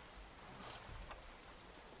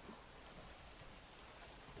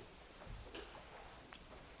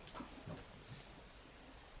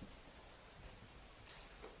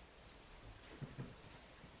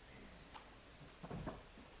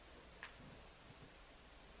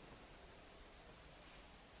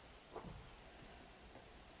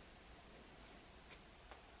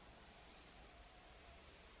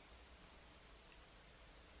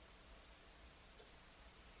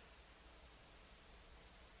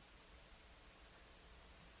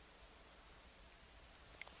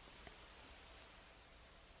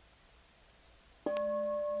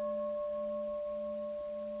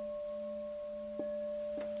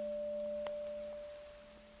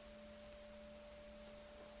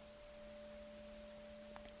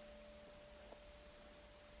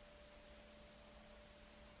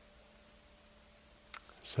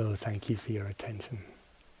 So thank you for your attention.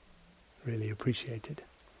 Really appreciate it.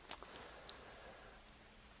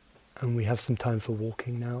 And we have some time for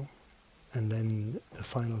walking now, and then the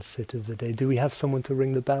final sit of the day. Do we have someone to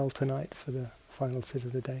ring the bell tonight for the final sit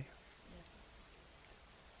of the day?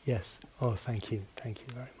 Yes. Oh, thank you. Thank you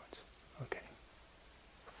very much. Okay.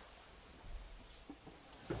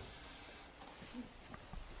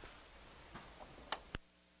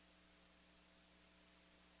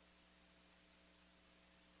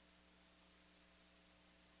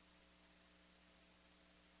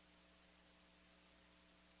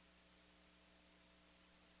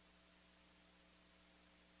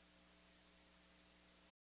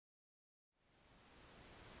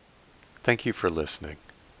 Thank you for listening.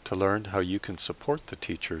 To learn how you can support the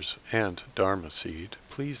teachers and Dharma Seed,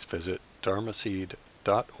 please visit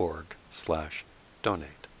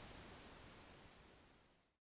dharmaseed.org/donate.